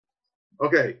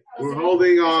Okay, we're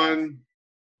holding on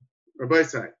Rabbi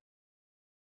Say.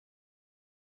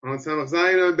 On Samach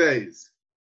Zayin on Beis.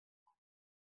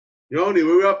 Yoni,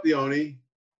 we're up the Yoni.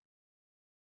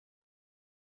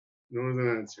 No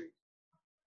one's answering.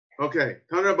 Okay,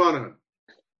 Tanrabanan.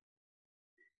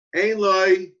 Ein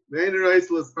loy, vein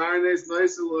reis los parnes,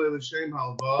 nice loy l'shem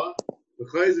halva,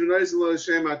 v'chayz v'nice loy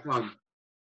l'shem atan.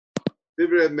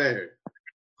 Divrei Meir.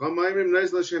 Chamayim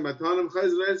nice l'shem atan,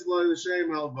 v'chayz v'nice loy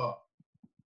l'shem halva.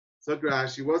 So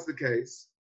Rashi, what's the case?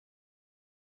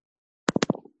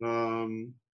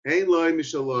 Ein loy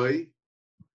mishaloi.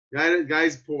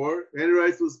 Guy's poor. Vein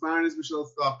reis los parnes mishal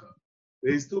staka.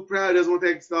 He's too proud. He doesn't want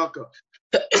to take staka.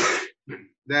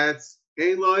 That's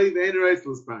ein loy, vein reis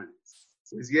los parnes.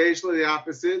 Is Yeshla the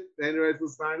opposite? The Eneret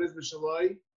L'Sparnis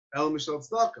Mishaloi El Mishal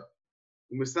Tzedakah.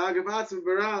 Umestagavatsim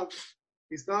Barav,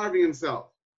 he's starving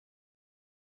himself.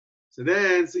 So we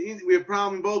have a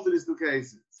problem in both of these two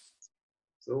cases.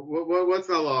 So what's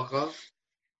the halacha?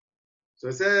 So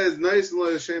it says Nais Lo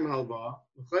Hashem Halva,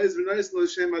 L'Chayz V'Nais Lo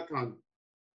Hashem Atan.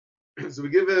 So we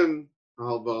give him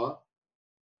halva.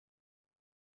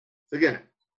 So again,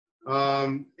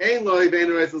 Ein Loi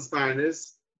V'Eneret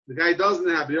L'Sparnis. The guy doesn't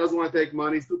have it. He doesn't want to take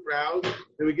money. He's too proud.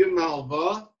 Then we give him a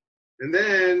halva, and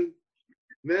then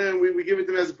we give it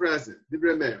to him as a present. We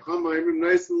give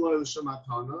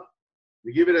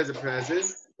it as a present.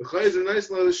 What are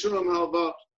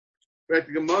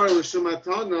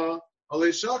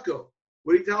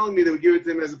you telling me that we give it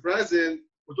to him as a present?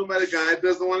 We're talking about a guy that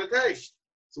doesn't want to take.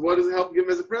 So what does it help give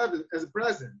him as a present?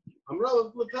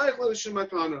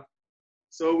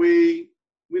 So we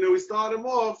start him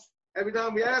off. Every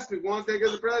time we ask him if he wants to take it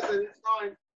as a present, it's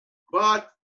fine. But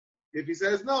if he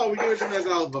says no, we give it to him as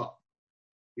alva.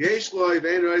 The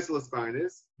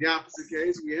opposite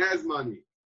case, he has money,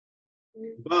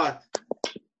 but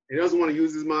he doesn't want to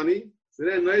use his money. So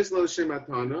then, so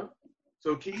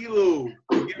Ki'ilu,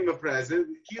 we give him a present.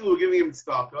 Ki'ilu, we're giving him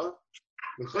tzedakah.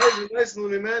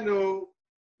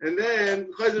 And then,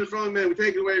 we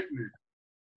take it away from him.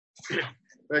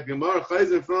 But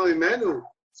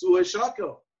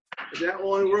that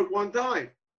will only work one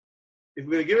time. If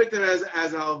we're going to give it to him as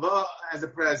a halva, as a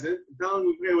present, tell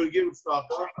him we're going to give him stuff,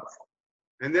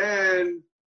 and then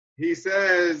he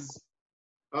says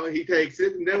he takes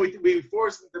it, and then we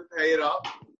force him to pay it up,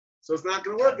 so it's not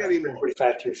going to work anymore.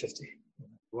 45 to 50.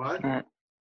 What?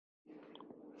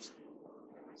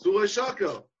 Sula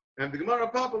Shako. And the Gemara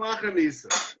Papa Lachanisa.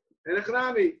 And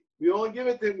Echanami, we only give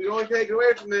it to him, we only take it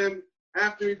away from him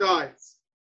after he dies.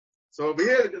 So over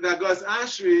here, the Gas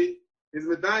Ashri is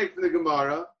Medayik from the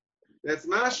Gemara. That's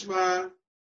mashma.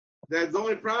 That's the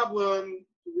only problem.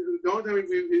 The only time we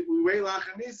wait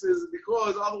Lachanisa is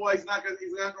because otherwise he's not going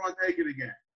to take it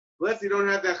again. Unless you don't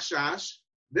have that chash,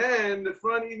 then the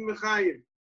front even mechayim.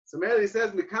 So Meli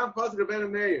says Mikam Pasuk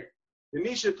Ben Meir. The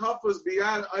Misha Tafus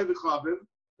Biyad Ayvichavim,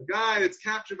 a guy that's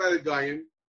captured by the Goyim,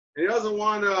 and he doesn't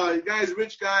want to. The guy's a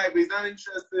rich guy, but he's not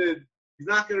interested. He's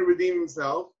not going to redeem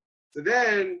himself. So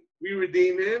then we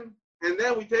redeem him, and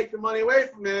then we take the money away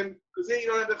from him because then you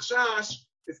don't have the chash.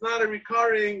 It's not a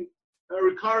recurring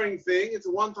thing. It's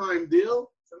a one-time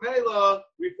deal. So Mela,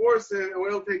 we force him, and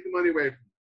we'll take the money away from him.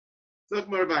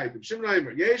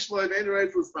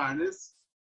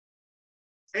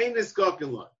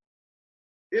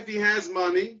 If he has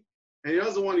money and he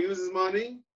doesn't want to use his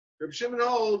money, Reb Shimon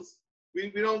holds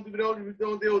we don't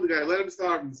deal with the guy. Let him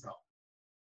starve himself.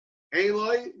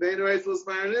 If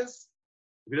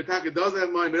the attacker doesn't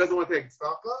have money but doesn't want to take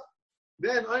tzedakah,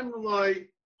 then I'm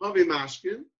like Havi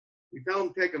Mashkin. We tell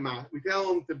him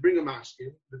to bring a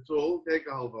mashkin, the tool, take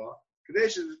a halva.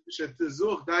 Kadesh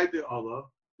shetezuch daite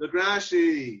olav. The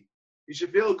Rashi, you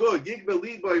should feel good. Yigba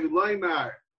lead by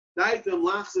Laimar. Daitem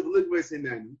lachsev ligvei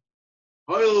semen.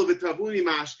 Hoil v'tavuni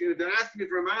mashkin. If they're asking me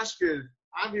for a mashkin,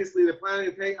 obviously they're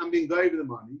planning to pay. I'm being guided the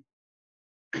money.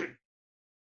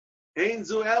 Ein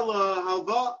zu ella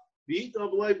halva v'ito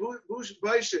b'lei bush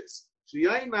baishis.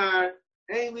 Sheyaymar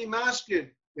ein li mashkin.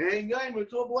 Ein yaymer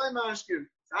to b'lei mashkin.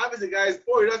 Obviously, the guy is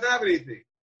poor. He doesn't have anything,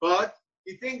 but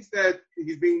he thinks that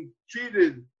he's being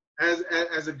treated as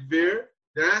a gvir.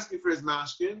 They're asking for his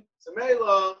mashkin. So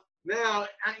Mela, now,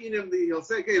 he'll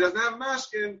say, okay, he doesn't have a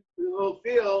mashkin, he'll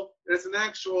feel that it's a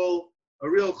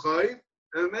real chayv,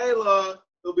 and Mela,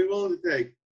 he'll be willing to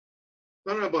take.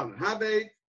 Tanabana, Habeit,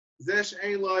 Zesh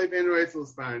ein loy ben reitzel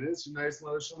sparnis, shenais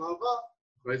lo shum halva,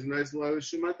 shenais lo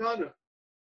shum matana.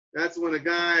 That's when a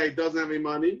guy doesn't have any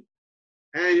money,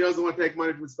 and he doesn't want to take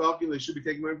money from stocking. They should be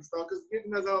taking money from stocking, because give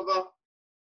him as halva.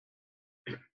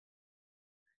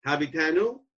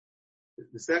 Habitanu,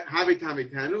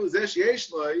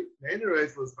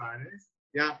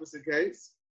 the opposite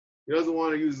case. He doesn't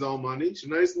want to use his own money. Here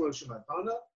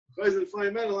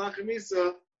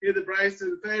the price to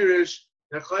the parish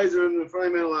that chayzer in the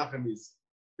Freiman Lachamisa.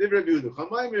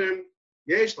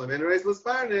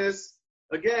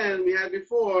 Again, we had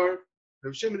before,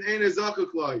 Rav Shimon ain't a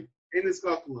zakuklai, ain't a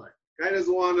skakulai. Guy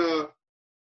doesn't want to,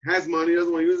 has money,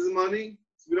 doesn't want to use his money,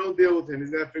 so we don't deal with him.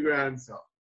 He's got to figure it out himself.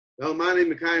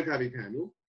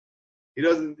 He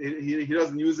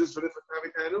doesn't use this for the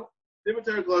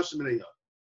kavikanu.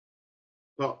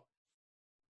 So,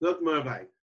 look more right.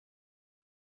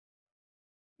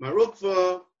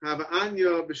 Marukva have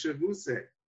anya b'shavuse.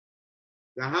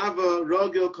 The hava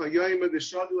rogel kayoyma the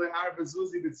shadule arba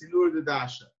zuzi b'tzilur the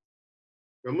dasha.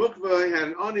 Ramukva had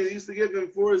an ani that used to give him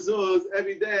 4 zuz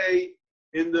every day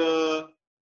in the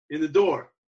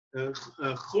door.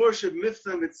 Chorsh of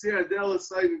miftam v'tzir adela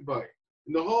sided by.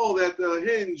 In the hole that the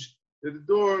hinge, that the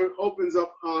door opens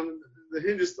up on, the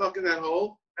hinge is stuck in that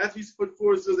hole. That's used to put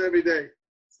 4 zuz every day.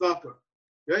 Stucker.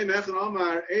 Yoyim echan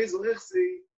omar ezel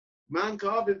ichsi man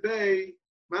kavid bay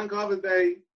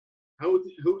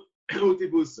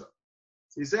hutibusa.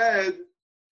 He said,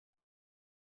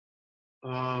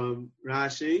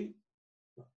 Rashi.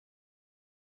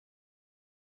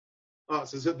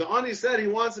 So the Ani said he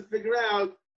wants to figure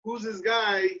out who's this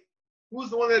guy, who's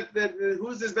the one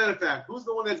who's this benefactor, who's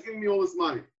the one that's giving me all this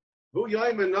money. So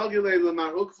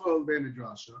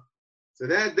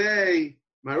that day,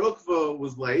 Marukva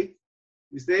was late.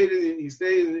 He stayed in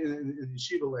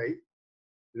yeshiva late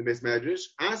in the Beis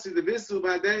Medrash. Asi the Bisu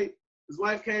by day, his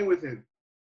wife came with him.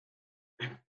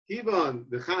 Kivan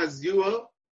the Chaz Yua,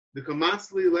 the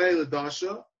Kamatzli Leila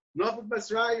Dasha, Nafik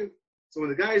Basrayu. So when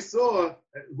the guy saw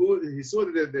that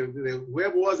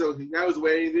whoever was the guy was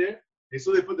waiting there, they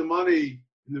saw they put the money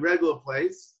in the regular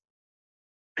place,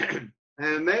 and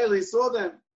Meili saw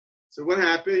them. So what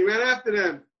happened? He ran after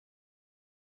them.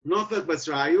 Nafik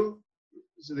Basrayu.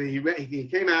 So he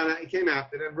came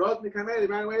after them. Rod Nikameli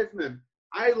ran away from him.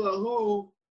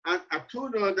 Ailahu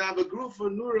Atuna Davagrufa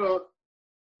Nura.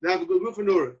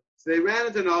 So they ran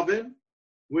into an oven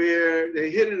where they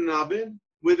hid in an oven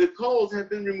where the coals had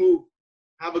been removed.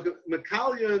 Have a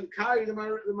Makalian carried the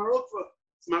Marukva.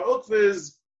 So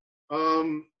Marukva's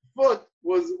foot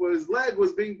his leg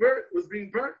was being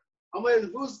burnt. Amalei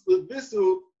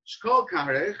Visu Shkol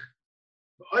Karech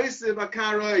Oisiv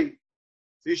Akaroi.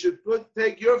 So you should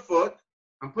take your foot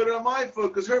and put it on my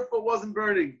foot because her foot wasn't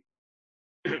burning.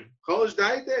 Cholish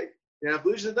Daite,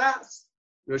 Das.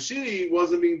 No, she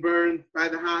wasn't being burned by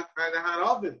the hot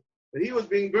oven, but he was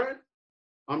being burned.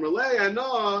 Amrlei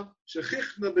Ana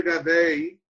Shechichna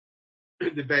Begavei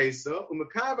the Beisa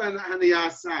Umakavan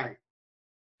Haniyasai.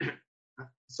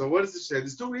 So what does it say?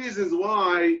 There's 2 reasons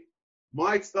why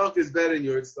my tzedakah is better than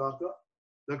your tzedakah.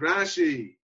 The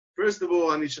Rashi. First of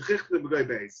all, ani shechichna b'gay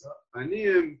beisa.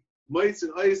 Aniyim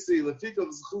moitzin oisi lefikav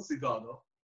zchusi gadol.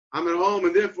 I'm at home,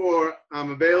 and therefore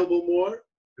I'm available more,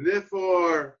 and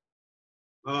therefore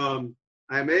I'm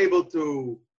able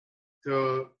to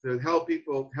help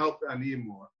people, help aniyim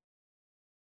more.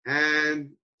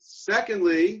 And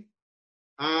secondly,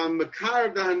 I'm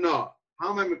mekarev dahana. How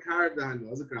am I mekarev dahana?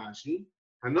 As a Rashi,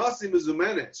 hanasi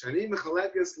mezumenet. Shani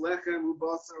mechalekes lechem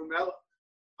ubasar umelach.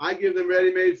 I give them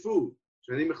ready-made food.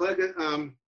 So my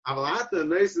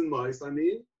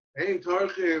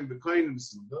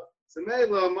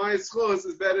schos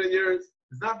is better than yours.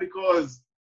 It's not because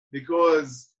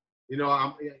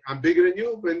I'm bigger than you,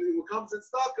 but when it comes to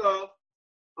tzedakah,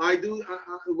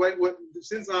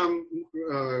 since I'm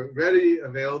ready,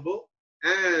 available,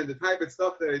 and the type of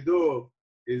stuff that I do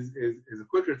is a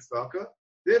quicker tzedakah.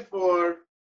 Therefore,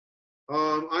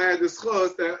 I had the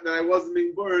schos that I wasn't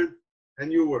being burned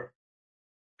and you were.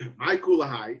 My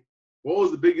kulahai. What was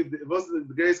the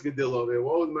greatest gedil over there?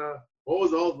 What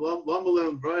was the whole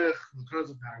Lamalem Brayach in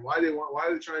terms of time? Why are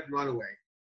they trying to run away?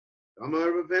 I'm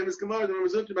a famous Gemara. I'm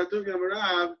Zuki Batuki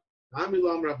Amarav.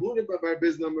 Amilam Rabuni Bar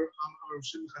Biz number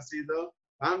Shim Chasida.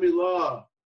 Amilah.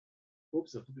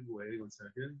 Oops, I put it away. 1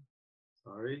 second.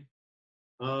 Sorry.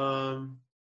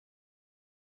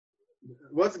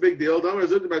 What's the big deal? I'm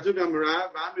Zuki Batuki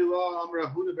Amarav. Amilah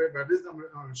Rabuni Bar Biz number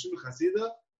Shim Chasida.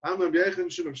 I'm a B'yechem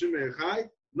Shim Shim Meichai.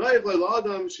 Noich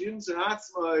Adam Shim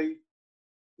Zeratzmai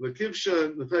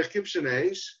Lekivshan Lekivshan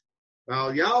Eish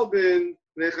Val Yalbin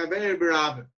Nechaver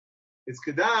Berabin. It's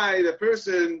kedai the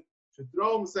person should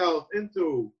throw himself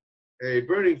into a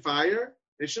burning fire.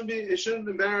 It shouldn't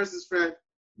embarrass his friend.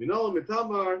 Minol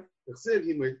Mitamar Chsiv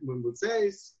He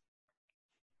Mutzeis.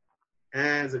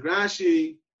 And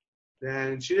Zagrashi,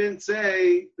 then she didn't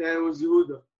say that it was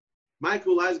Yehuda.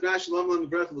 Michael lies Grashi Lama on the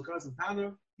birth of Lukas and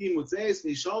Tanner. He Mutzeis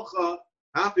Nishalcha.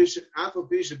 They were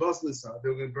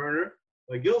going to burn her.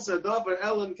 Like Gil said, Davar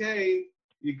Ellen Cain,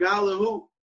 Yigala who?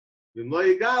 Yimla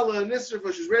Yigala,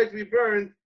 Nisra, she's ready to be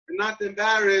burned, and not to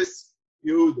embarrass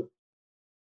Yehuda.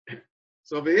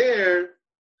 So over here,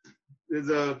 there's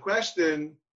a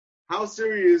question: how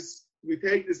serious do we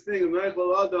take this thing of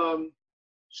Neichel Adam?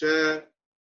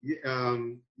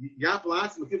 Yapal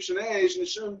Atzim Kif Shneish, and it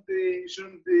shouldn't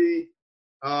be,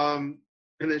 and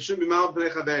it shouldn't be Mal Bnei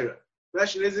Chavera.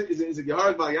 Question is it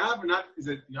Yahard Balyar or not? Is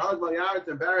it Yahard Balyar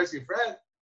to embarrass your friend?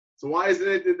 So why isn't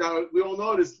it that we all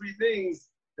know there's three things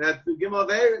that the Gimel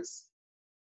Averis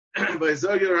by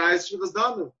Zogir Reis Shivas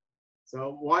Damu.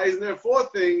 So why isn't there a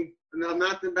fourth thing and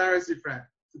not to embarrass your friend?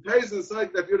 So Peiris and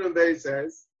Soik that Yudam Bey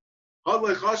says,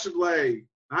 Hodlei Choshev Lei,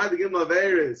 I had the Gimel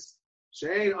Averis,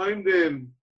 Shein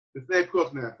Oimdim B'fnei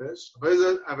Pkuch Nefesh,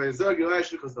 Avei Zogir Reis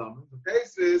Shivas Damu. The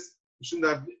Peiris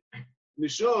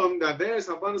Mishum that Averis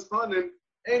Habanas Panim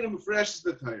ain't fresh as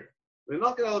the Torah. We're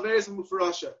not going to Averis and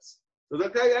Mufrashas. So the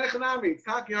Echanami, it's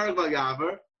Kaki Harag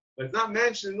Yavar, but it's not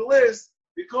mentioned in the list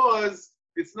because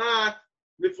it's not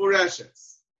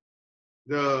Mifureshes.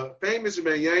 The famous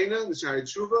Rebbe Yaina, the Shari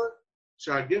Tshuva,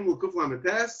 Shar Gimel Kuf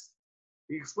Lamates,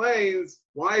 he explains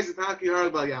why is it Kaki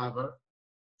Harag Yavar.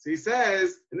 So he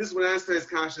says, and this one answers his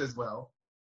kasha as well.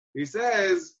 He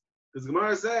says, because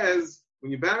Gemara says,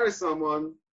 when you embarrass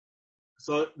someone,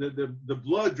 so the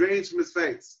blood drains from his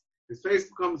face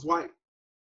becomes white.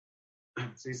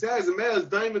 So he says the male is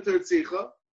daimah to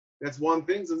ritzicha. That's one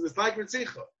thing. So it's like ritzicha.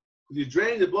 Because you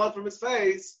drain the blood from his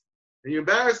face and you're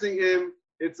embarrassing him,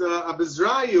 it's a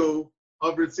bezrayu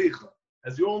of ritzicha.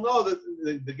 As you all know,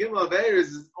 the Gimel Averis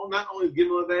is not only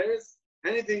Gimel Averis,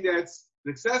 anything that's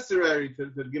accessory to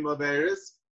the Gimel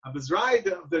Averis, a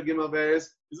bezrayu of the Gimel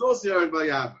Averis is also Yared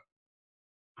Bayav.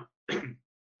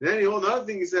 Then another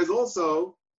thing he says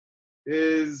also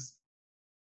is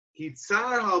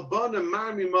Kitzar halbana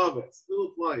marmi mavet.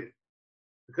 Little client.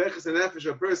 The keiches and nefesh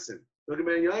a person. Look at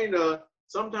Yaina.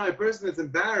 Sometimes a person that's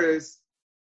embarrassed,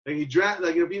 like he drag,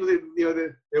 like people,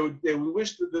 they would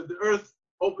wish that the earth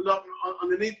opened up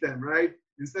underneath them, right?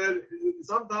 Instead,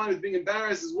 sometimes being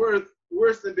embarrassed is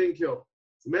worse than being killed.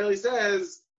 So Meli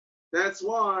says that's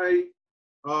why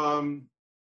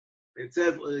it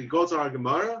says it goes to our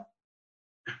Gemara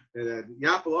that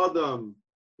Yapal Adam,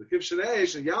 the Kif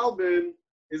Shneish and Yalbin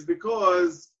is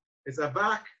because it's a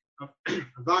vak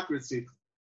ritzit.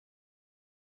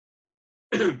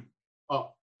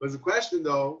 Oh, there's a question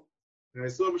though, and I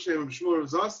saw B'Shem Shmuel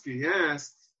Rozovsky, he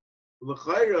asked,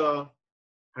 L'chayra,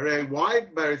 why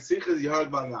by ritzich is Yahard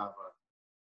B'Yava?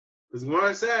 Because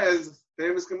Gemara says,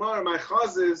 famous Gemara, my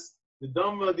chazis, the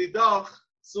Dhamma Didach,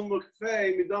 Sumuk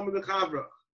Fei, Midhamma Dechavrach.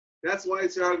 That's why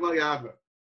it's Yahard B'Yava.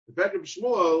 The fact of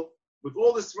Shmuel, with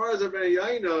all the svaras of Ben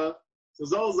Yaina, so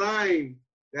Zol Zayin,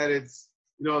 that it's,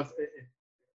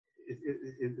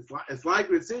 it's like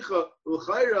Ritzicha,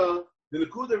 L'chayra, the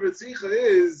Nakuda Ritzicha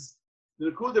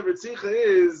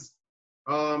is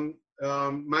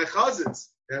my chazis.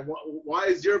 Why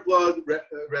is your blood red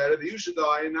that you should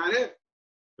die and not him?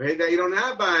 Right? That you don't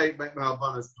have by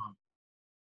Malvana's tongue.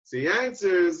 So he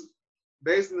answers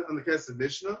based on the Kesed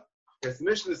Mishnah. Kesed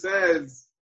Mishnah says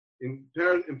in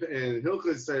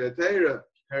Hilchos Torah,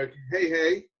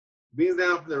 hey, beans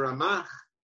down from the Ramach,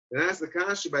 and that's the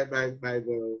kasha by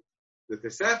the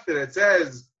Tosefta that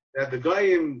says that the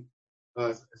Goyim,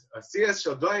 CS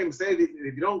shall Goyim say that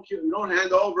if you don't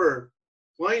hand over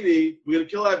Pliny, we're going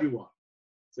to kill everyone.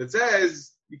 So it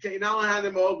says you not hand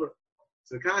them over.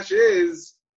 So the kasha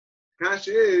is,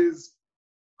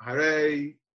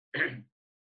 hooray,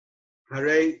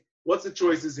 what's the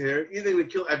choices here? Either going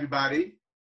to kill everybody,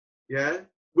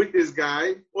 with this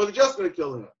guy, or they're just going to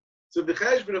kill him. So the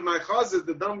cheshbon of my chazis,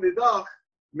 the dam nidach,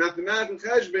 mathematical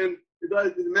cheshbon,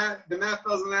 the math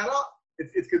doesn't add up.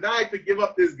 It's kedai to give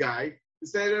up this guy to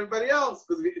save everybody else.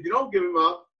 Because if you don't give him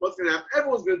up, what's going to happen?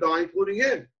 Everyone's going to die, including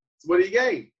him. So what do you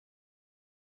gain?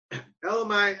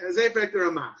 Elamai, Zefek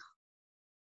Ramach.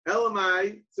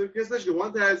 Elamai, so especially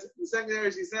one has the second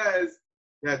area she says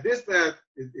that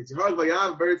it's hard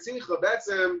vayav beritzicha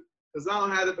betzem Chazal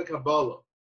had it by Kabbalah.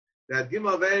 That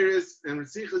Gimel Averis and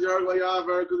Ritzicha is Yarag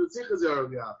Vayavar, because Ritzicha is Yarag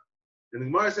Vayavar. And the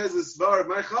Gemara says the Svar of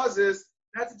my Chazis,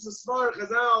 that's a Svar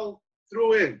Chazal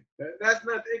threw in. That's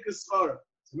not Ikkas Svar.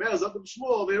 So Mel's up to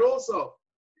Shmuel there also.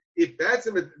 If that's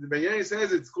him, the Benyamin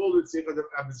says it's called Ritzicha, the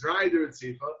Abizrai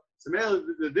Ritzicha, so Mel,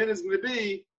 the din is going to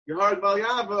be Yarag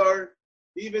Vayavar,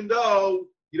 even though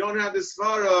you don't have the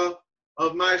Svara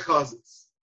of my Chazis.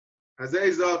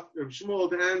 Azay up Shmuel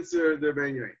to answer the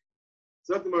Benyamin.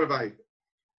 So up to Marvaita.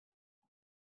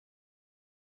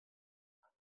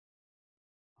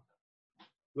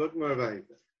 Look more weiter.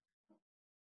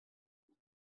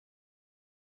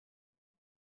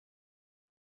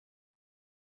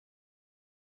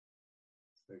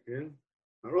 Second.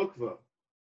 Arukva.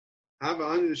 Hava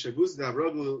ani the shabuz da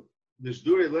roglu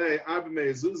l'shdure le arba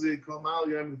me'ezuzi kol mal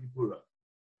yom kippura.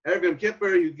 Every Yom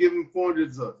Kippur, you give him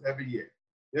 400 zuz every year.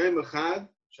 Yom echad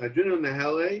shadrinu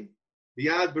nehele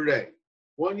biyad berei.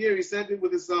 1 year he sent it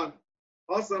with his son.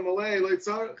 Also malay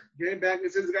leitzarich came back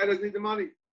and says the guy doesn't need the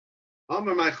money.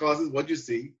 Amar my chazes, what'd you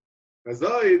see? I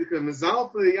saw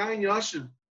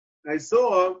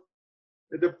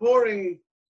that they're pouring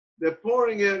on the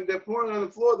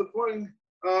floor, they're pouring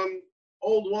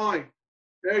old wine,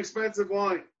 very expensive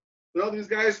wine. So all these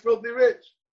guys are filthy rich.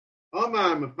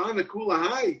 The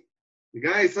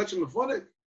guy is such a mafunik.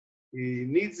 He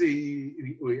needs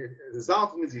he's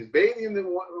bathing in the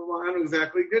wine. I don't know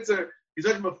exactly. He's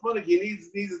such a mafunik. He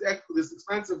needs this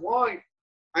expensive wine.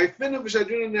 I finished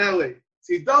B'Shadrin Nelly.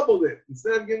 So he doubled it.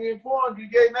 Instead of giving him 400, he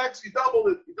gave Max, he doubled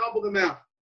it. He doubled them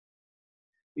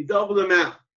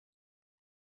out.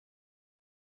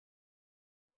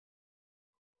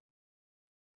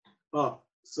 Oh,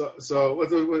 so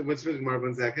what's finishing Gemara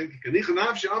 1 second?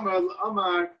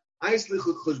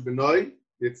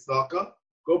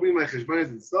 Go bring my cheshbonis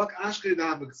in stock. Ashkei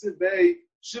da b'ksiv bei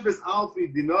shivas alfi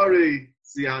dinari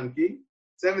sianki,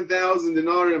 7,000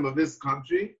 dinarim of this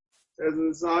country. Says on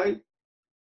the side.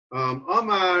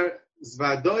 Amar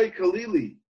zvadoi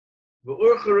kalili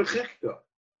v'urcha rechikta.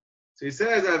 So he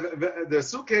says the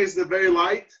suitcases are very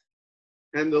light,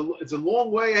 and it's a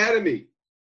long way ahead of me.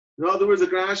 In other words, a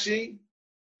Rashi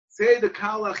say the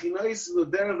kalach hinais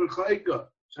l'derech rechayka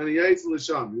shani yaitz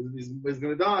l'sham. He's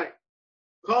going to die.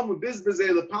 Come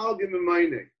bizbezei lepalgim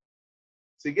imayne.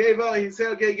 So he gave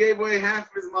away half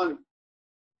of his money.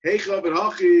 Heicha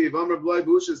v'hachi v'amar b'loi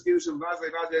b'usha skidushem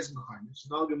v'azay v'azay mechaynish.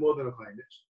 Now get more than a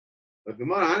chaynish. But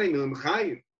Gemara hani milim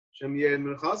chayim shem yeh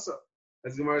minchasa.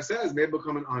 As Gemara says, may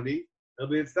become an ani. It'll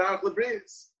be in starach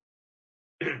lebrius.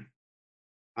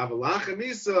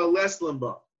 Avalachamisa less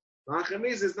lamba.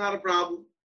 Lachamisa is not a problem.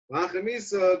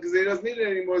 Lachamisa because he doesn't need it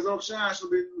anymore. Zok shash will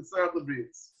be in starach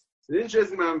lebrius. So the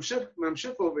interesting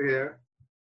mamshif over here.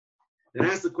 Then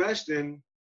asks the question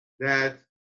that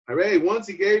once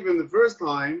he gave him the first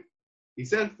time, he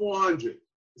sent 400.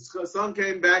 His son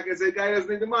came back and said, "Guy doesn't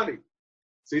need the money."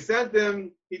 So he sent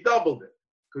him. He doubled it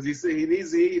because he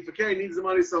needs the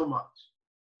money so much,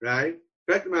 right?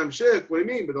 Back to mamshif. What do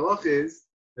you mean? But the loch is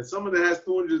that someone that has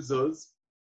 200 zuz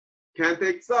can't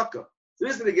take tzedakah. So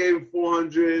this guy gave him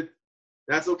 400.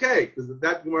 That's okay because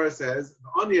that Gemara says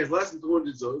the ani has less than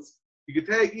 200 zuz. You could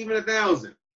take even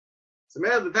 1,000. So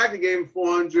man, the fact he gave him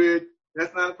 400,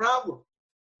 that's not a problem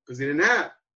because he didn't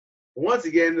have. But once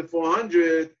he gave him the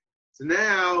 400, so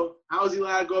now how is he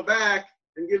allowed to go back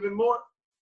and give him more?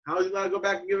 How is he allowed to go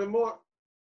back and give him more?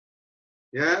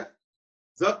 Yeah,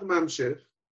 Zok Mamshif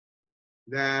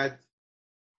that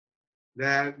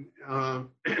that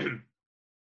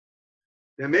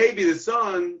maybe the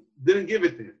son didn't give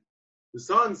it to him. The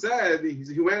son said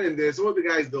he went in there, saw what the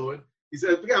guy's doing. He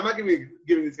said, "I'm not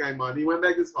giving this guy money." He went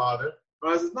back to his father.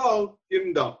 But I says, "No, give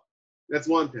him double." That's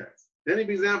one test. Then he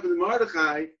brings down for the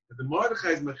Mordechai that the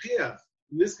Mordechai is Mechiach.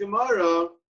 In this Gemara,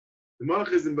 the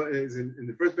Mordechai is in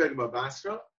the first paragraph about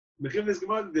Basra. Mechiach in this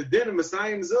Gemara, the din of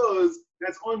Messiah Zuz,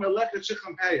 that's only Melechet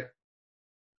Shecham Peah.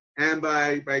 And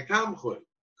by Tamchud,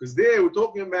 because there we're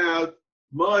talking about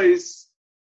Mois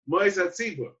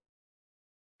Hatzibur,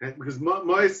 and because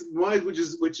Mois which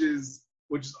is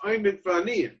Oimid for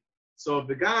Aniyim. So if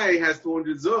the guy has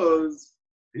 200 zuz,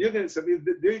 and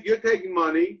you're taking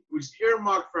money which is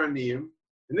earmarked for Aniyim,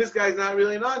 and this guy's not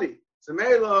really an Ani. So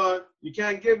Mela, you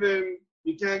can't give him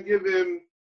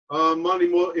money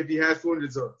more if he has 200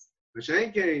 zuz.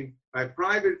 Mashen came by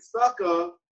private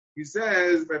tzedakah. He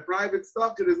says by private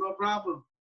tzedakah there's no problem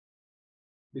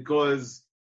because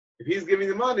if he's giving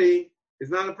the money, it's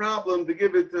not a problem to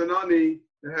give it to an Ani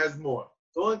that has more.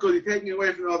 It's only because he's taking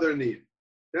away from other Aniyim.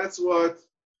 That's what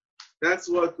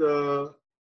the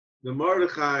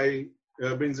Mordechai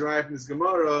brings right from this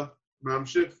Gemara.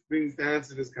 Mamshif brings to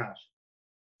answer this kash.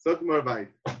 So Gemara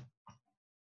Vayit.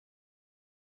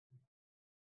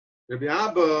 Rabbi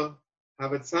Abba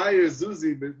have a tzayir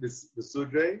zuzi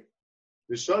b'sudrei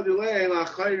b'shodilei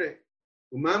la'chayre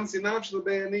umamsi nafshel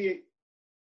be'aniyim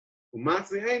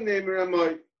umatzi ein neimer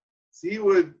amoy. So he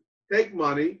would take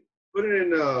money, put it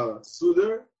in a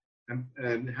suder,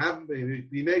 and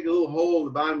he make a little hole in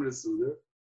the bottom of the suder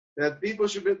that people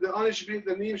should be, the Ani should be,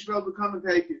 the Niyim should be able to come and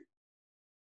take it.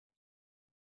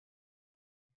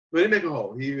 But he make a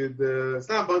hole. He would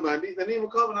stop on my meat. The Niyim will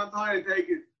come and untie and take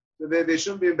it. So they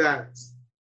shouldn't be embarrassed.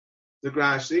 The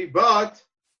Grashi, but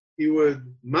he would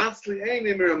matzli ein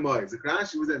emir amoy. The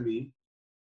Grashi, what does that mean?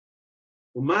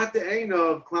 Umate ein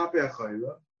of klape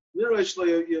achayla. Lirish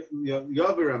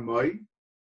Yaver Amoy,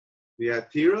 the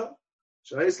Atira,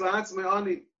 Shais Lats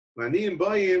Meani, Manim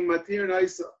Bayim, Matir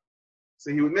Naisa.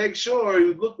 So he would make sure, he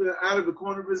would look out of the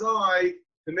corner of his eye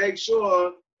to make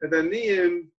sure that the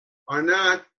Niyim are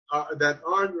not, that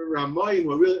aren't Ramayim,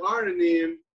 or really aren't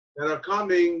Niyim, that are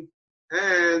coming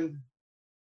and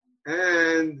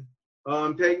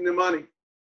taking the money.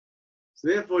 So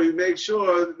therefore, he makes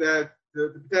sure that to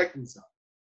protect himself.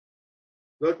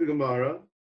 Look at the Gemara.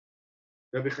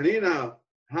 Rabbi Chanina,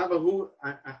 Havahu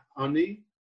Ani,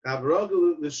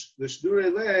 Avrogel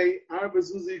l'Shdurei Lei, Arba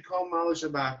Zuzi Kol Mala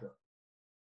Shabaka.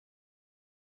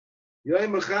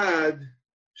 Yoim Echad,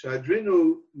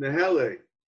 Shadrinu Nehele,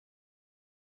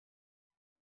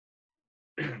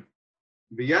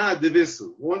 Biyad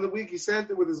Divisu. One of the week he sent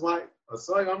it with his wife.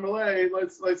 Asay Amalei,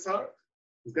 let's start.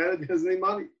 This guy doesn't need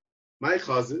money. My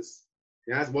chazis.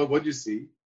 He asked, what'd you see?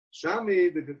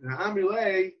 Shami, the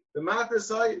Amalei, the Mata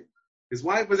Sayyid. His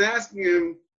wife was asking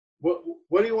him,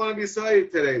 what do you want to be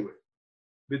Sayyid today with?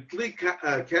 Bitli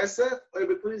Kesef or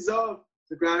Bitli Zav?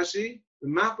 The Rashi, the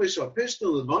Mapa Shal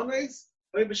Pishtal Levones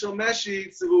or Bishal Meshi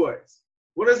Tzevuos.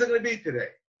 What is it going to be today?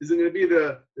 Is it going to be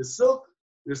the silk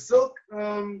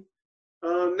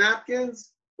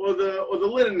napkins or the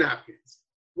linen napkins?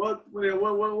 What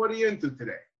are you into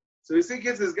today? So you see,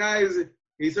 kids, this guy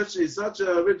he's such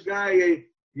a rich guy.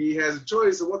 He has a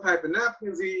choice of what type of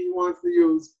napkins he wants to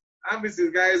use. Obviously,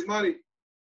 the guy has money.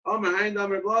 We have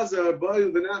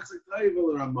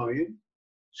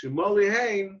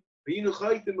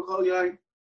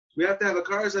to have a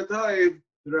karas hatayv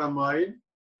for the Ramayim.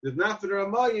 If not for the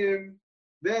Ramayim,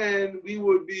 then we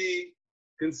would be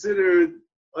considered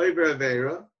Oiver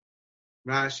Avera.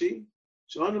 Rashi.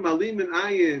 Sh'onu malim min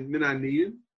ayin min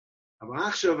aniyim.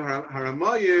 Avachshav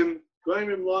haramayim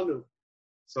goyimim lanu.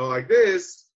 So like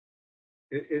this,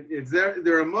 it's there. The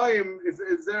Ramayim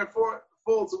is there for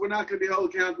full, so we're not going to be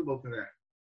held accountable to that.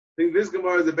 I think this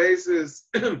Gemara is the basis.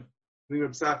 I think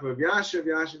of Psach of Yashiv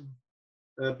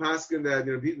Paskin that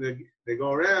they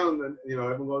go around and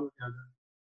everyone goes.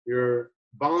 You're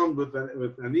bombed with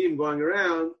anim going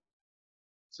around,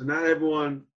 so not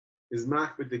everyone is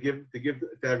makbid to give to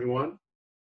everyone.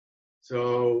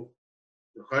 So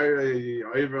the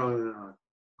chayre on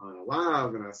a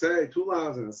lav and I say 2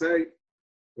 lavs and I say.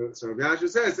 So Rabbi Yashu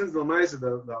says, since the Lamaisa,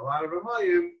 the lot of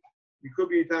Ramayim, you could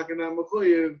be talking about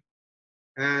Mechuyev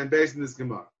and based on this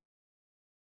Gemara.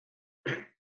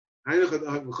 One is it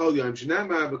called Hashem?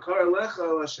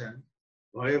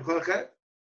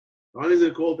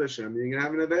 You're going to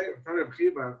have an Avei. We're talking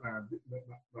about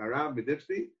Barab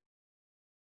B'difti.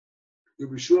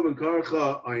 Rabbi Shua ben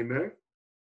Karcha Aimer.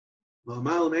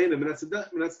 Ma'amal Meina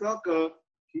Minatzedaka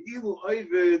Ki'ilu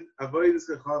Oivid Avoidus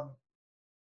Kachavim.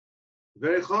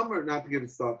 Very chomer not to give it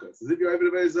tzedakah. So if you're able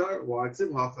to be zar, why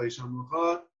tzib hafay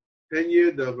shamlucha 10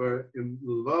 year davar im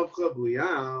luvavcha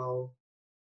bliyal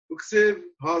uksiv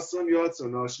hasam yotzo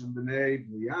noshim b'nei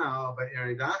bliyal by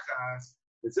eri dachas.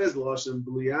 It says loshim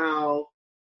bliyal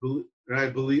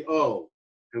right bliyol,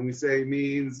 and we say it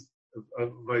means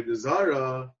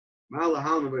vaydazara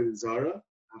malahal vaydazara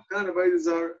afkan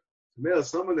vaydazara. Male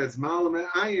someone that's malam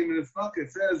ayim and it's not.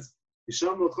 It says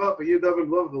yishamlucha by year davar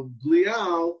luvavcha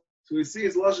bliyal. So we see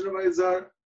it's Lashon of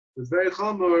Ayzar. It's very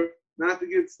chomer not to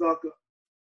give tzedakah.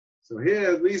 So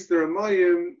here, at least the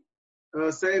Ramayim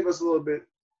save us a little bit.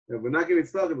 If we're not giving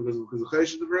tzedakah because of the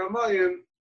Chesed of Ramayim,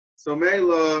 so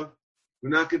Mela,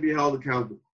 we're not going to be held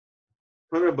accountable.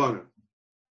 Panabana.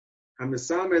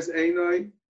 Hamisames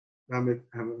Einoi,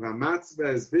 Hamatzbe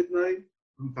es Vitnoi,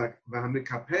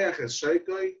 Hamikapeach es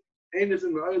Sheikoi,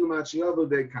 Einizim Ra'olim Achiyavo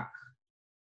de Kach.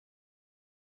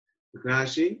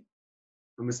 Rashi.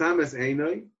 Hamisames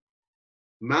Einoi,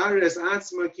 Maris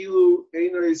Atzma Kilu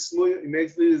Einoi Smuy. He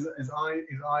makes his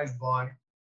eyes blind.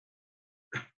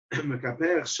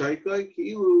 Mekapeach Sheikoi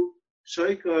Kilu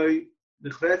Sheikoi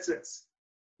Nechvetzes.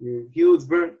 Kilu it's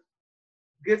burnt.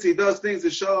 He does things to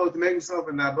show to make himself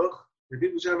a nabuch. The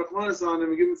people should have a chlonis on him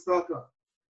and give him tzedakah.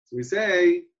 So we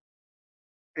say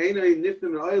Einoi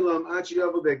Niftim Oilam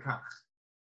Achiyavu Dekach.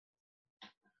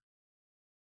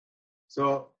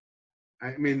 So.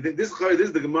 I mean, this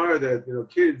is the Gemara that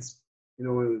kids,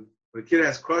 when a kid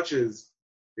has crutches,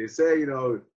 they say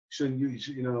you shouldn't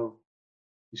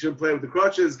play with the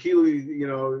crutches.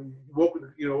 Kilu, walk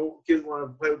with kids want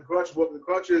to play with the crutches, walk with the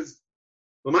crutches.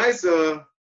 Lamaisa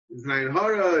is nayin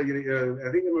hara. I think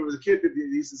I remember the kid that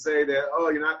used to say that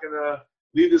you're not gonna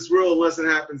leave this world unless it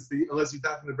happens to you, unless you're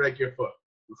not gonna break your foot.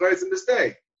 It's a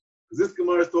mistake because this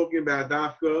Gemara is talking about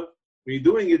dafka when you're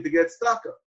doing it to get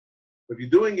stucker. If you're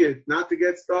doing it not to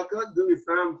get stuck, doing it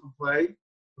for play,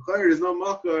 there's no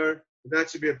makar, that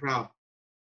should be a problem.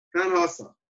 Kan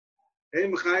hasa.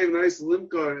 Ein mechayiv nice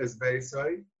limkar as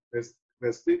beisai.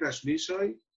 Vesklit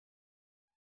hashmishai.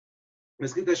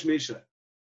 Vesklit hashmishai.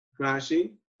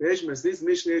 Rashi. Vesh meslis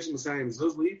mishne yesh mesayim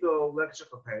zuz lito leksha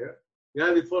kapeya.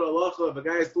 Yeah, before Allah, if a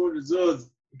guy is 200 zuz,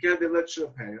 he can't be leksha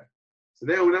kapeya. So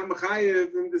then we're not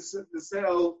mechayiv him to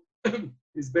sell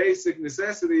his basic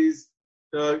necessities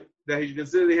that he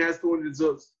consider he has 200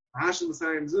 zuz. Hashim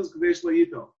mesayim zuz kadesh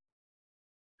leito.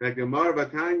 Like Gemara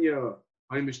Batanya,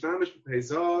 I'm mishtamish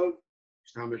b'peizav,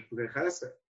 mishtamish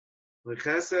b'chesed.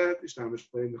 B'chesed, mishtamish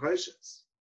b'cheshes.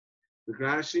 The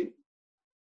Rashi,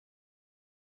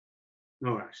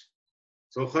 no Rashi.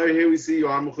 So here we see you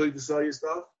are mechuyev to sell your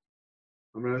stuff.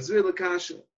 I'm going to say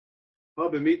l'kasha. Ha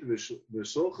b'mita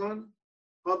b'shulchan,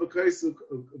 ha b'kaisu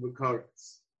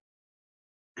b'karetz.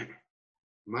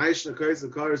 Ma'ish l'kaisu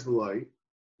b'karetz v'lai.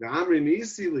 The Amri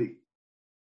Nisili.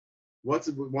 Why is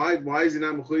he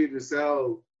not mechuyev to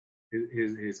sell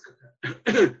his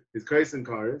kais and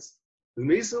cars? Because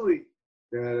misali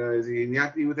that is he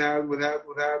nyati without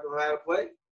a play.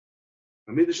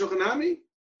 Amid the shulchanami,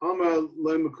 Amar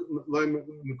loy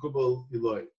mekubal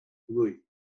iloi.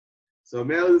 So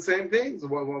male the same thing. So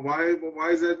why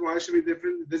is that? Why should it be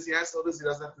different? This he has to sell. This he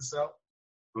doesn't have to sell.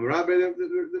 I'm a rabbi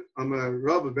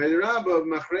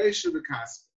machreish the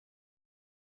kaspa.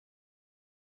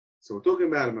 So we're talking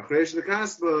about a machreish the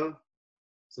kaspa.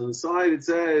 So on the side it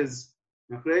says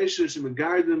machreish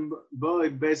shemegardim boy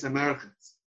beis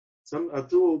Americans. A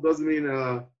tool doesn't mean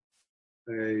a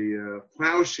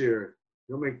plowshare.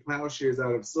 You don't make plowshares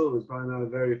out of silver. It's probably not a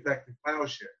very effective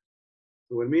plowshare.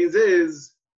 So what it means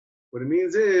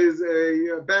is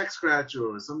a back scratcher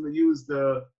or something to use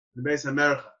the beis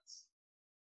Americans.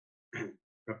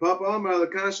 Papa Amar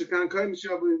Lakasha kan kaim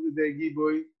shabu l'dei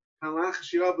giboy kan lach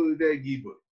shabu l'dei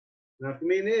giboy. Now the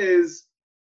mean is,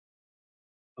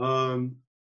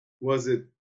 was it?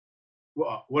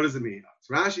 Well, what does it mean?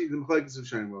 So Rashi the Mechalekes of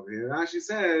Shayim over here. Rashi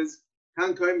says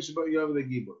kan kaim shabu yavu l'dei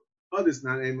giboy. Oh, this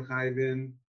not a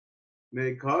mechayvin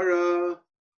mekara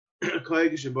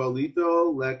kaig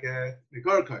shabalito leket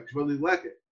mekara kaig shabalito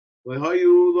leket.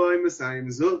 Lehayu loy mesayim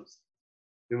zuz.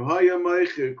 Imhaya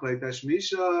meicher klei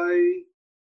tashmishai.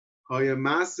 Haya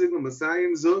masig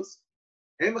l'masayim zuz.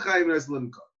 Ein mechayvin es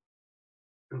limka.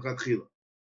 Mechatchila.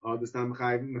 Oh, this not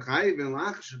mechayvin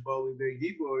lach shabal l'dei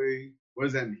giboy. What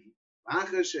does that mean? Lach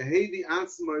shehedi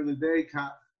atzmai l'dei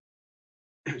kach.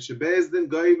 Shebezdin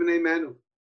goyivnei menu.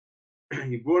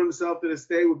 He brought himself to the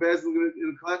state where Bezdin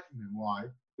in collecting him. Why?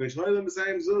 Because Shoylim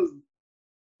B'Sayim Zuz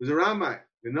is a Ramai.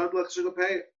 You're not like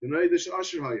Shukapay. You're not Yidish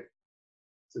Asher Haya.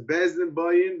 So Bezdin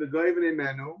Bayin, the Goyven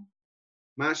Emenu,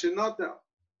 Masha Notel.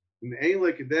 And ain't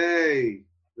like a day,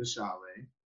 the Shale.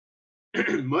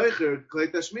 Moicher, Klei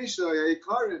Tashmisha,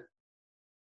 Yayikarin.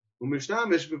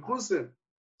 Umishtamish B'Chusim.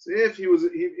 So if he was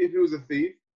a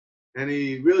thief, and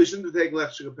he really shouldn't have taken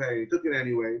left Shukapay, he took it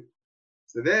anyway.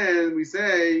 So then we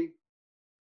say,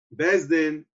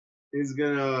 Bezdin is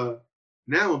gonna,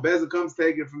 now when Bezdin comes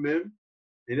take it from him,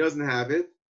 he doesn't have it.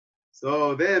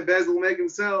 So then Bezdin will make him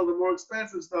sell the more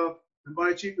expensive stuff and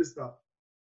buy cheaper stuff.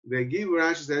 They give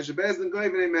Rashi says, Bezdin go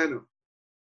even a menu.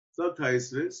 So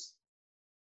Taisvis,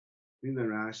 in the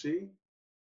Rashi.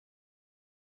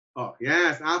 Oh,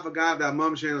 yes, I forgot that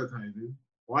Mom Shelo Taivin.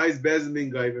 Why is Bezdin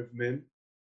being given from him?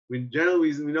 We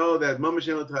know that Mom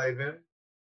Shelo Taivin,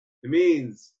 it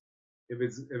means if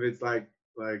it's like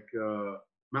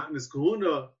Matnas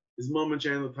Kahuna is Mom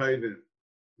Shelo Taivin.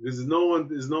 Because there's no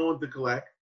one to collect.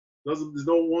 There's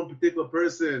no one particular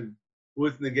person who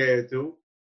it's negated to.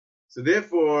 So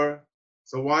therefore,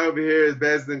 why over here is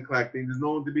Bezdin collecting? There's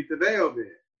no one to be Tavei over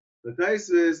here. The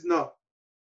Taisa is no.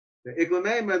 The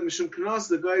Iklamei Med Mishum Knas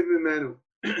the Goy V'Menu.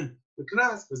 The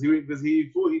Knas, because he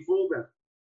fooled them.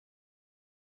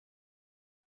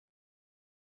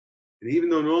 And even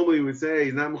though normally we would say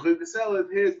he's not mechuyev to sell it,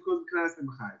 here's because of Knas and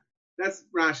mechayev. That's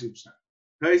Rashi Pshat.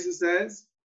 Taisa says,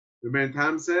 the Rebbein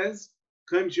Tam says,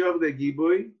 Kaim Shiav de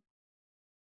Giboy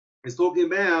is talking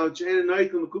about Shein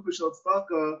Noikel Mekupa Shel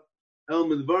Tzedaka El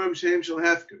Medvarim Shem Shel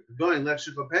Hefker. Going Lech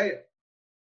Shikopeya.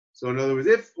 So in other words,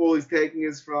 if all he's taking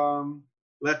is from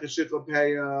Lech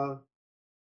Shikopeya,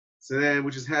 so then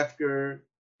which is Hefker,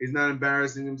 he's not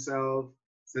embarrassing himself.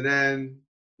 So then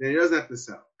he doesn't have to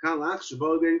sell. Kan Lach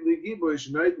Shabal de Giboy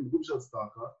Shein Noikel Mekupa Shel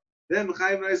Tzedaka. Then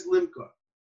Mechayev Nais Limka.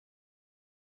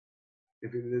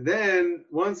 Then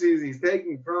once he's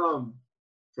taking from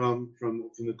the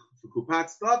Kupat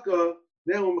Staka,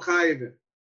 then we're Mechayev it.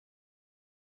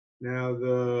 Now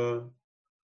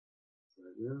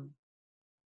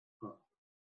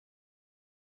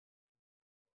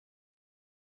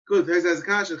good. There's a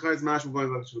kasha. Chayz mashma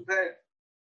going to pay.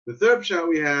 The third shot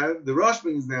we have, the Rosh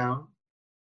brings down.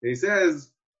 He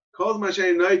says, "Calls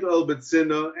Mashay Night El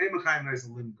Betzina, Emachayim Nice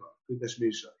Limka,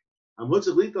 Kutashmisha." I'm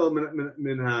Hutzah Lito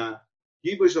min ha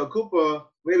Gibush Al Kupa.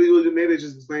 Maybe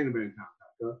just explain it very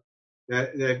time.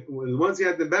 That once he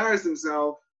had to embarrass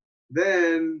himself,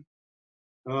 then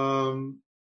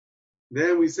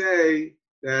we say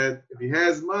that if he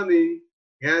has money,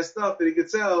 he has stuff that he could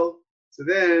sell, so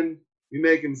then we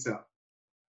make him sell.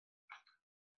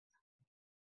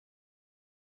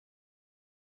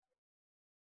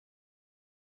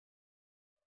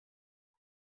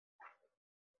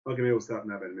 Okay, maybe we'll stop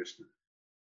now by the Mishnah.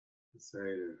 Let's say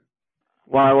there.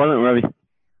 Why wasn't Rabbi?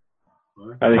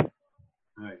 What? Rabbi.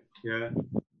 Hi. Yeah.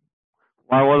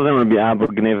 Why wasn't Rabbi Abba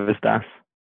Gnevis Das?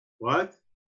 What?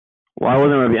 Why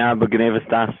wasn't Rabbi Abba Gnevis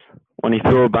Das when he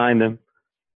threw it behind him?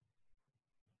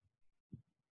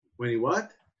 When he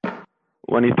what?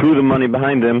 When he threw the money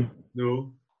behind him,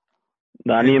 No.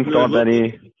 the Aniyim thought that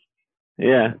he...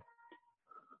 Yeah.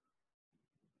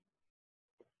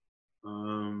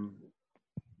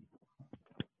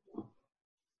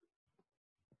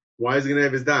 Why is he gonna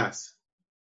have his das?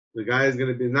 The guy is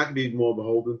gonna be not gonna be more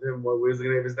beholden to him. Where's he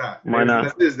gonna have his das? Why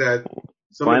not? Is that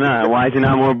Why not? Why is he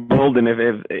not more beholden if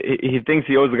he thinks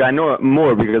he owes the guy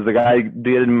more because the guy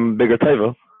did him bigger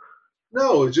favor?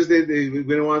 No, it's just we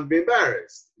don't want to be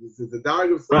embarrassed. It's the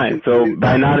dog of right. So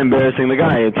by not embarrassing the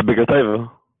guy, it's a bigger favor.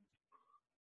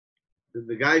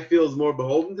 The guy feels more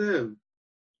beholden to him.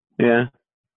 Yeah.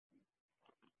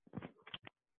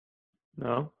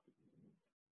 No.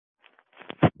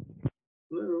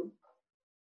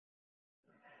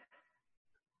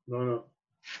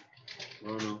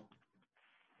 No.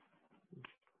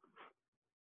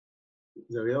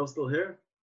 Is Ariel still here?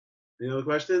 Any other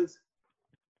questions?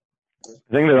 I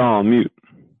think they're all on mute.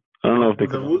 I don't know if they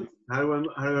can. How do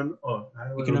I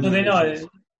No, they know it.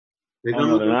 They don't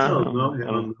look themselves. No,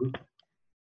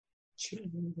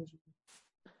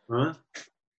 huh?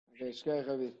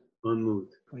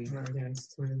 Unmute.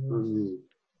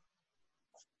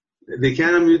 They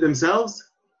can't unmute themselves?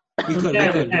 They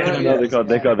could.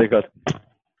 They could.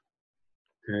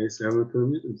 Okay, so everyone can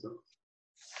unmute themselves.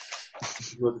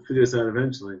 We'll have to figure this out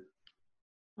eventually.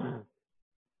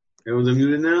 Everyone's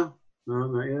unmuted now? No,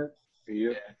 not yet?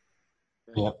 Yeah.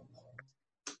 Yep.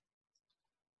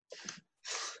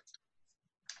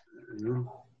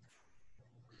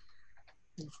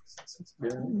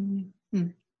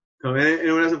 So,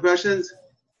 anyone have some questions?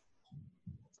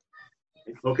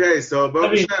 Okay, so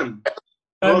Baruch Hashem.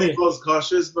 Most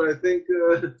cautious, but I think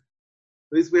at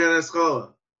least we had a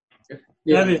scholar.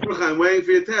 Yeah. I'm waiting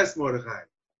for your test, Mordechai.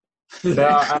 No,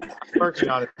 I'm working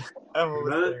on it. I'm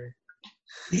almost there.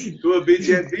 Tua beat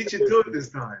you to it this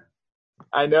time.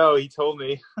 I know, he told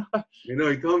me. You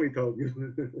know, he told you.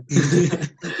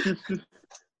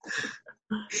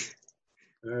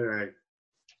 All right.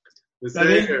 Let's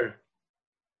say here.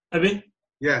 Abi?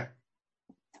 Yeah.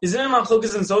 Is there a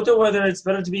machlokas in Sota whether it's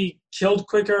better to be killed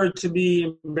quicker or to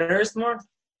be embarrassed more?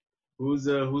 Who's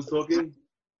talking?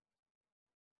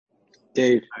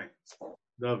 Dave. Hi.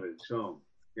 David, show him.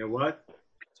 Yeah, what?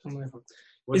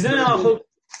 Isn't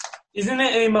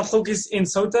it a machlokas in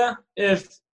Sota if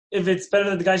it's better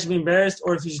that the guy should be embarrassed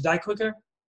or if he should die quicker?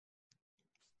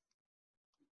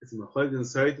 It's a machlokas in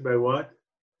Sota by what?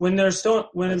 When they're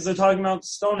talking about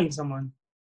stoning someone,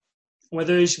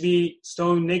 whether he should be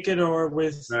stoned naked or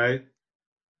with. Right.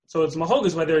 So it's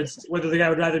machlokas whether the guy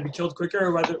would rather be killed quicker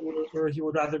or he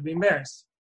would rather be embarrassed.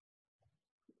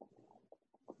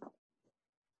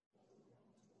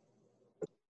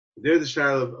 There's the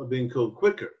shadow of being killed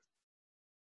quicker.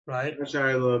 Right. The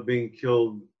shadow of being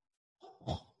killed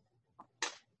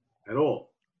at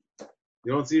all.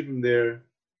 You don't see from there.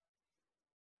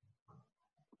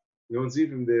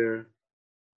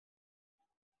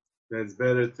 That it's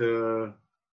better to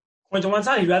point to one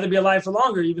side. He'd rather be alive for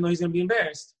longer, even though he's going to be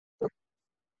embarrassed.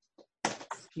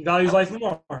 He values life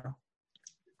more.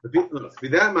 Be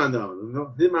that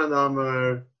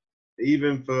manam,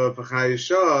 even for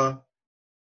Chayeshah,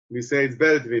 we say it's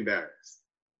better to be embarrassed.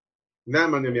 That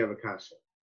manam you have a kasha.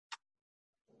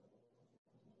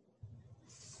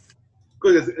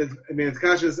 Because it's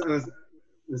kasha on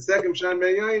the second Shan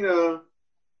Ben Yaina.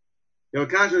 You have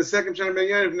a kasha on the second Shan Ben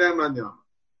Yaina from that manam.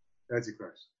 That's your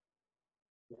question.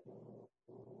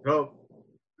 So,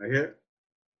 I hear.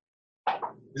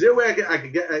 Is there a way I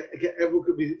could get everyone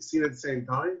could be seen at the same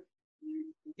time?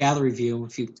 Gallery view.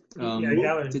 If you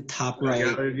the top right,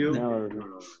 gallery view. No.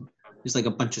 there's like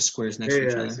a bunch of squares next to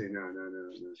each other. I see. No.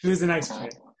 Who's the next one?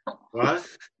 What?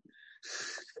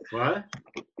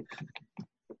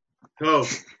 So,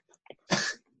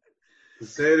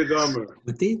 say the Gomer.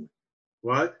 What the?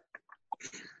 What?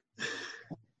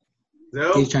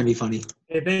 No? He's trying to be funny.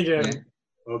 Hey, thank you. Yeah.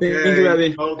 Okay. Thank you,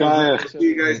 Rabbi. Okay. See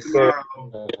you guys tomorrow.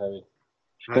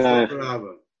 Bye.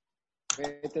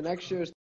 Wait, the next year is